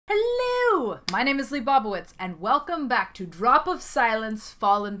Hello! My name is Leebobawitz, and welcome back to Drop of Silence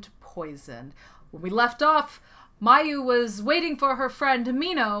Fallen to Poison. When we left off, Mayu was waiting for her friend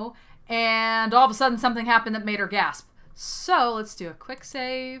Himeno, and all of a sudden something happened that made her gasp. So, let's do a quick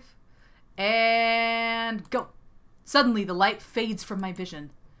save, and go! Suddenly, the light fades from my vision.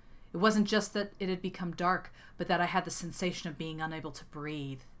 It wasn't just that it had become dark, but that I had the sensation of being unable to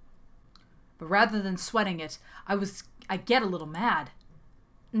breathe. But rather than sweating it, I get a little mad.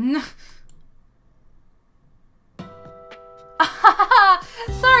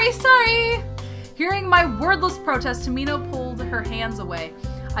 Sorry! Hearing my wordless protest, Himeno pulled her hands away.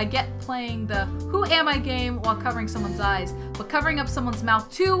 I get playing the who am I game while covering someone's eyes, but covering up someone's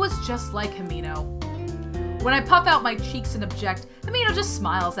mouth too was just like Himeno. When I puff out my cheeks and object, Himeno just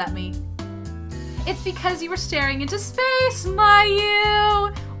smiles at me. It's because you were staring into space,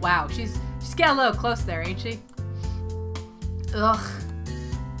 Mayu! Wow, she's getting a little close there, ain't she? Ugh.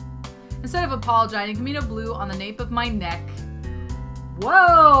 Instead of apologizing, Himeno blew on the nape of my neck.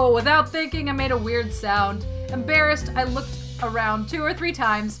 Whoa! Without thinking, I made a weird sound. Embarrassed, I looked around 2 or 3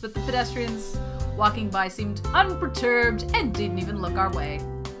 times, but the pedestrians walking by seemed unperturbed and didn't even look our way.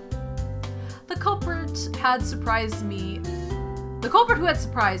 The culprit who had surprised me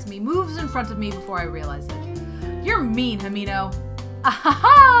moves in front of me before I realize it. You're mean, Himeno.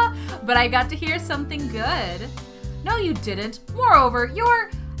 Ahaha! But I got to hear something good. No, you didn't. Moreover,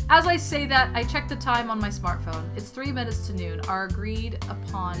 As I say that, I check the time on my smartphone. It's 3 minutes to noon, our agreed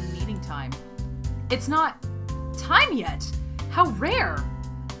upon meeting time. It's not time yet. How rare.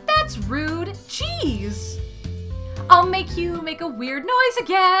 That's rude. Jeez. I'll make you make a weird noise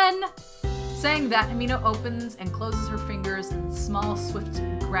again. Saying that, Himeno opens and closes her fingers in small, swift,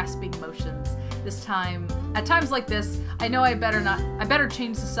 grasping motions. This time, at times like this, I know I better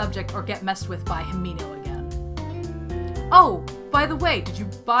change the subject or get messed with by Himeno again. Oh, by the way, did you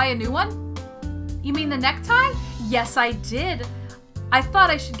buy a new one? You mean the necktie? Yes, I did. I thought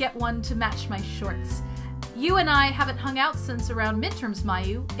I should get one to match my shorts. You and I haven't hung out since around midterms,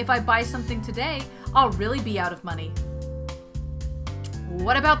 Mayu. If I buy something today, I'll really be out of money.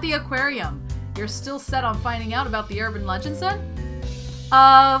 What about the aquarium? You're still set on finding out about the urban legends then?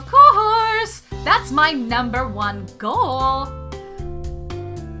 Of course! That's my #1 goal!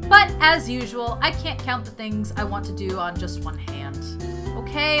 But as usual, I can't count the things I want to do on just one hand.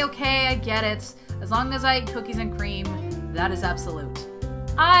 Okay, I get it. As long as I eat cookies and cream, that is absolute.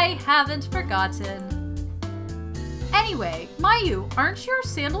 I haven't forgotten. Anyway, Mayu, aren't your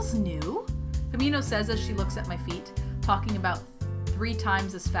sandals new? Himeno says as she looks at my feet, talking about 3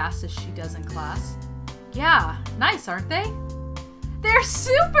 times as fast as she does in class. Yeah, nice, aren't they? They're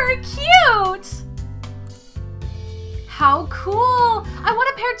super cute! How cool! I want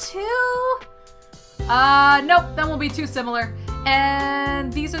a pair too! Nope, that won't be too similar.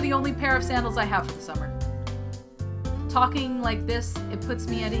 And these are the only pair of sandals I have for the summer. Talking like this, it puts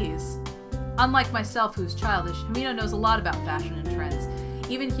me at ease. Unlike myself, who's childish, Himeno knows a lot about fashion and trends.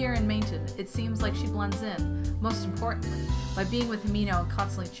 Even here in Mainton, it seems like she blends in. Most importantly, by being with Himeno and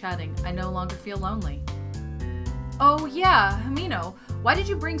constantly chatting, I no longer feel lonely. Oh yeah, Himeno, why did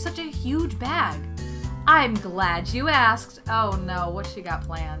you bring such a huge bag? I'm glad you asked. Oh no, what's she got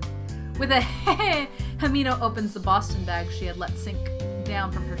planned? With a Himeno opens the Boston bag she had let sink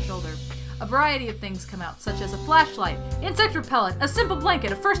down from her shoulder. A variety of things come out, such as a flashlight, insect repellent, a simple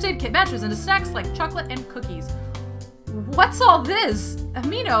blanket, a first aid kit, matches, and snacks like chocolate and cookies. What's all this?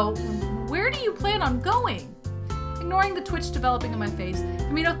 Himeno, where do you plan on going? Ignoring the twitch developing in my face,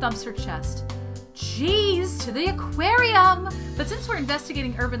 Himeno thumps her chest. Jeez, to the aquarium! But since we're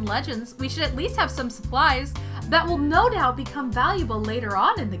investigating urban legends, we should at least have some supplies that will no doubt become valuable later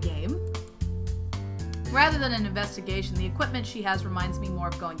on in the game. Rather than an investigation, the equipment she has reminds me more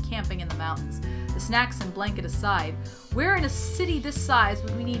of going camping in the mountains. The snacks and blanket aside, where in a city this size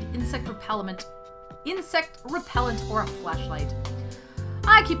would we need insect repellent or a flashlight?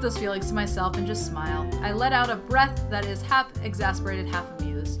 I keep those feelings to myself and just smile. I let out a breath that is half exasperated, half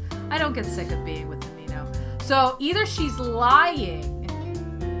amused. I don't get sick of being with Himeno. So either she's lying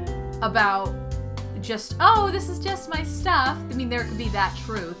about just, oh, this is just my stuff. I mean, there could be that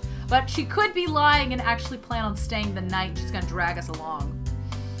truth. But she could be lying and actually plan on staying the night. She's going to drag us along.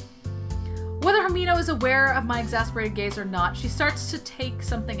 Whether Himeno is aware of my exasperated gaze or not, she starts to take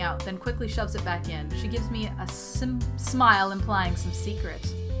something out, then quickly shoves it back in. She gives me a smile implying some secret.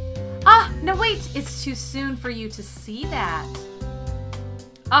 Ah, no wait, it's too soon for you to see that.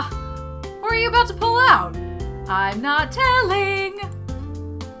 Ah, what are you about to pull out? I'm not telling.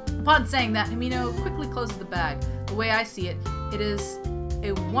 Upon saying that, Himeno quickly closes the bag. The way I see it, it is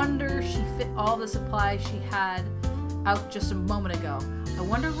a wonder she fit all the supplies she had out just a moment ago. I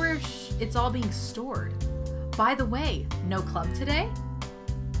wonder where it's all being stored. By the way, no club today?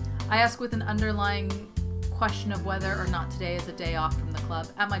 I ask with an underlying question of whether or not today is a day off from the club.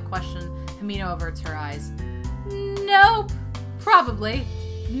 At my question, Himeno averts her eyes. Nope. Probably.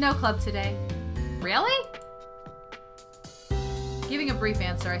 No club today. Really? Giving a brief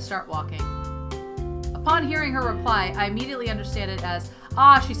answer, I start walking. Upon hearing her reply, I immediately understand it as,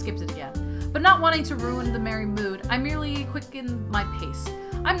 she skipped it again. But not wanting to ruin the merry mood, I merely quicken my pace.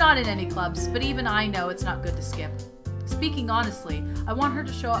 I'm not in any clubs, but even I know it's not good to skip. Speaking honestly, I want her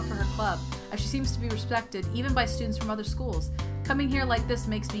to show up for her club, as she seems to be respected even by students from other schools. Coming here like this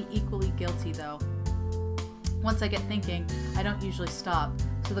makes me equally guilty, though. Once I get thinking, I don't usually stop,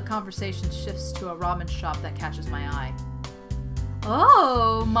 so the conversation shifts to a ramen shop that catches my eye.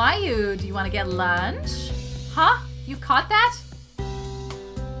 Oh, Mayu, do you want to get lunch? Huh? You caught that?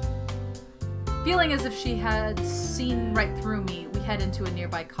 Feeling as if she had seen right through me, we head into a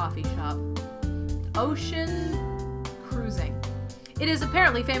nearby coffee shop. Ocean Cruising. It is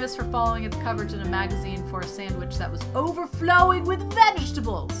apparently famous for following its coverage in a magazine for a sandwich that was overflowing with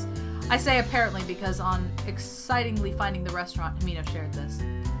vegetables. I say apparently because on excitingly finding the restaurant, Himeno shared this.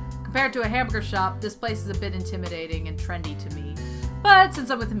 Compared to a hamburger shop, this place is a bit intimidating and trendy to me. But since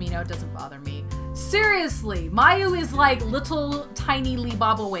I'm with Himeno, it doesn't bother me. Seriously, Mayu is like little tiny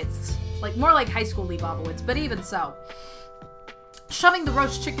Leebobawitz. Like more like high school Leebobawitz, but even so. Shoving the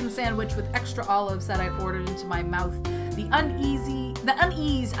roast chicken sandwich with extra olives that I've ordered into my mouth, the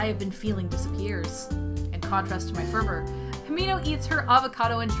unease I have been feeling disappears. In contrast to my fervor, Himeno eats her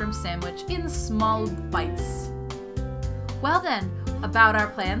avocado and shrimp sandwich in small bites. Well then, about our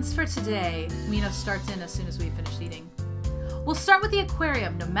plans for today. Himeno starts in as soon as we finish eating. We'll start with the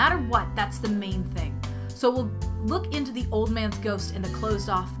aquarium, no matter what, that's the main thing. So we'll look into the old man's ghost and the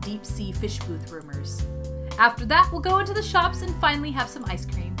closed-off deep-sea fish booth rumors. After that, we'll go into the shops and finally have some ice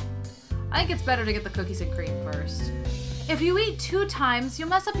cream. I think it's better to get the cookies and cream first. If you eat 2 times, you'll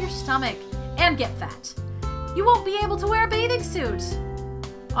mess up your stomach and get fat. You won't be able to wear a bathing suit.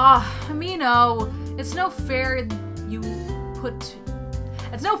 Himeno, it's no fair you to put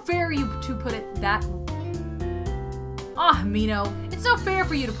it that. Himeno, it's no fair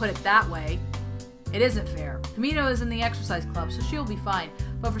for you to put it that way. It isn't fair. Himeno is in the exercise club, so she'll be fine.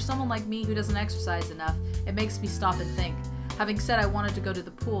 But for someone like me who doesn't exercise enough, it makes me stop and think. Having said I wanted to go to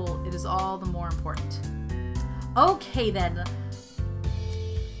the pool, it is all the more important. Okay then,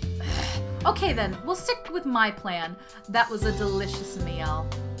 we'll stick with my plan. That was a delicious meal.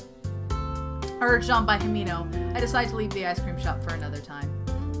 Urged on by Himeno, I decide to leave the ice cream shop for another time.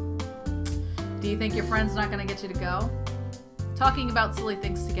 Do you think your friend's not gonna get you to go? Talking about silly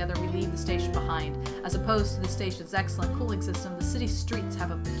things together, we leave the station behind. As opposed to the station's excellent cooling system, the city's streets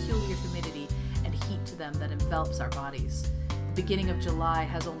have a peculiar humidity and heat to them that envelops our bodies. The beginning of July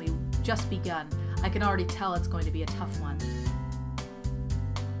has only just begun. I can already tell it's going to be a tough one.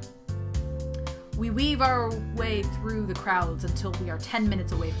 We weave our way through the crowds until we are 10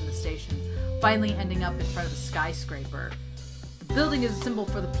 minutes away from the station, finally ending up in front of a skyscraper. The building is a symbol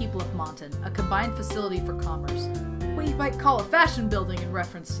for the people of Monton, a combined facility for commerce. What you might call a fashion building in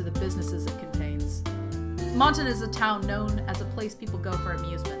reference to the businesses it contains. Monton is a town known as a place people go for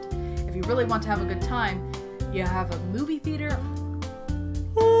amusement. If you really want to have a good time, you have a movie theater.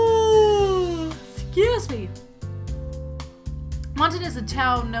 Excuse me. Monton is a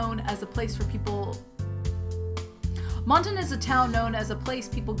town known as a place people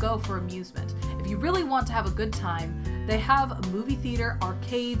go for amusement. If you really want to have a good time, they have a movie theater,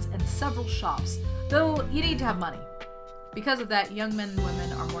 arcades, and several shops, though you need to have money. Because of that, young men and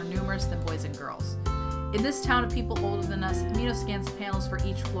women are more numerous than boys and girls. In this town of people older than us, Himeno scans the panels for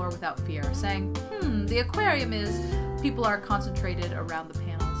each floor without fear, saying, the aquarium is. People are concentrated around the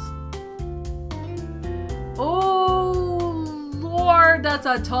panels. Oh, Lord, that's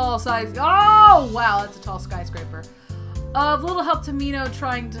a tall size. Oh, wow, that's a tall skyscraper. Of little help to Himeno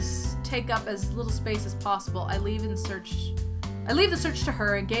trying to take up as little space as possible, I leave the search to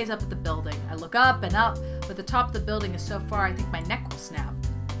her and gaze up at the building. I look up and up, but the top of the building is so far I think my neck will snap.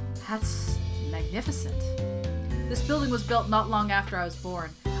 That's magnificent. This building was built not long after I was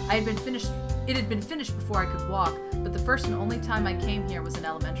born. It had been finished before I could walk, but the first and only time I came here was in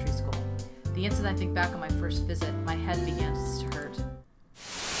elementary school. The instant I think back on my first visit, my head begins to hurt.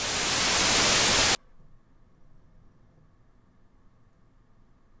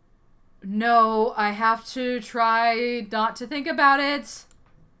 No, I have to try not to think about it.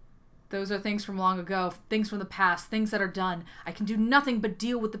 Those are things from long ago, things from the past, things that are done. I can do nothing but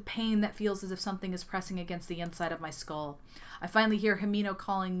deal with the pain that feels as if something is pressing against the inside of my skull. I finally hear Himeno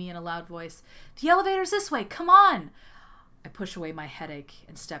calling me in a loud voice. The elevator's this way, come on! I push away my headache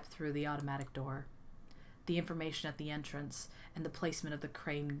and step through the automatic door. The information at the entrance and the placement of the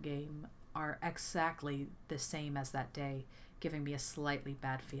crane game are exactly the same as that day, giving me a slightly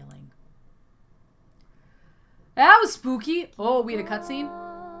bad feeling. That was spooky! Oh, we had a cutscene?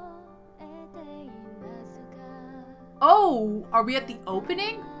 Oh, are we at the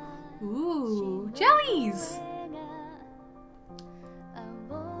opening? Ooh, jellies!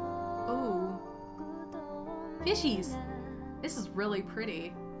 Ooh. Fishies. This is really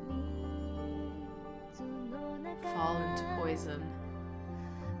pretty. Fall into poison.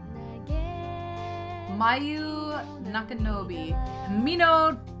 Mayu Nakanobi.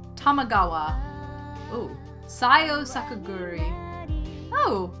 Himeno Tamagawa. Oh. Sayo Sakaguri.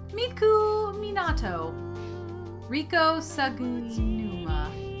 Oh. Miku Minato. Riko Sagunuma.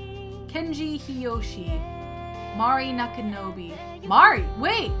 Kenji Hiyoshi. Mari Nakanobi. Mari!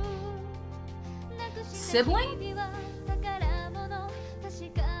 Wait! Sibling?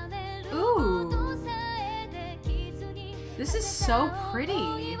 Ooh. This is so pretty.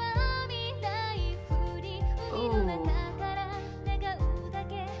 Oh.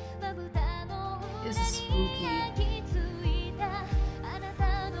 This is spooky.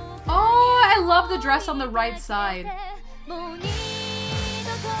 Oh, I love the dress on the right side. Ooh,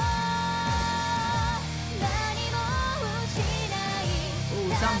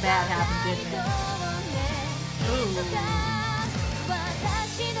 something bad happened, didn't it? Ooh.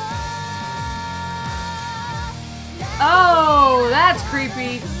 Oh, that's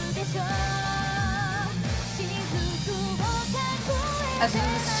creepy. As in,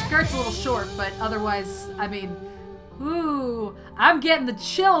 the skirt's a little short, but otherwise, I mean, ooh, I'm getting the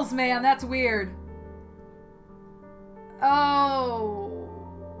chills, man. That's weird. Oh.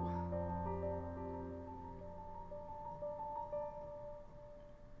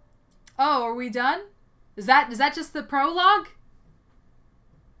 Oh, are we done? Is that just the prologue?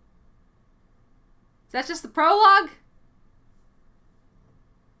 Is that just the prologue?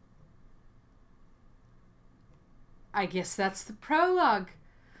 I guess that's the prologue.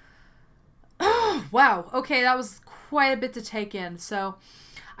 Wow. Okay, that was quite a bit to take in. So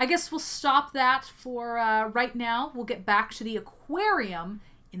I guess we'll stop that for right now. We'll get back to the aquarium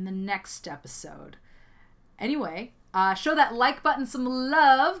in the next episode. Anyway, show that like button some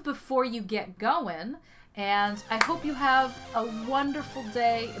love before you get going. And I hope you have a wonderful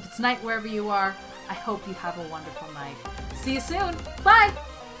day. If it's night wherever you are, I hope you have a wonderful night. See you soon. Bye!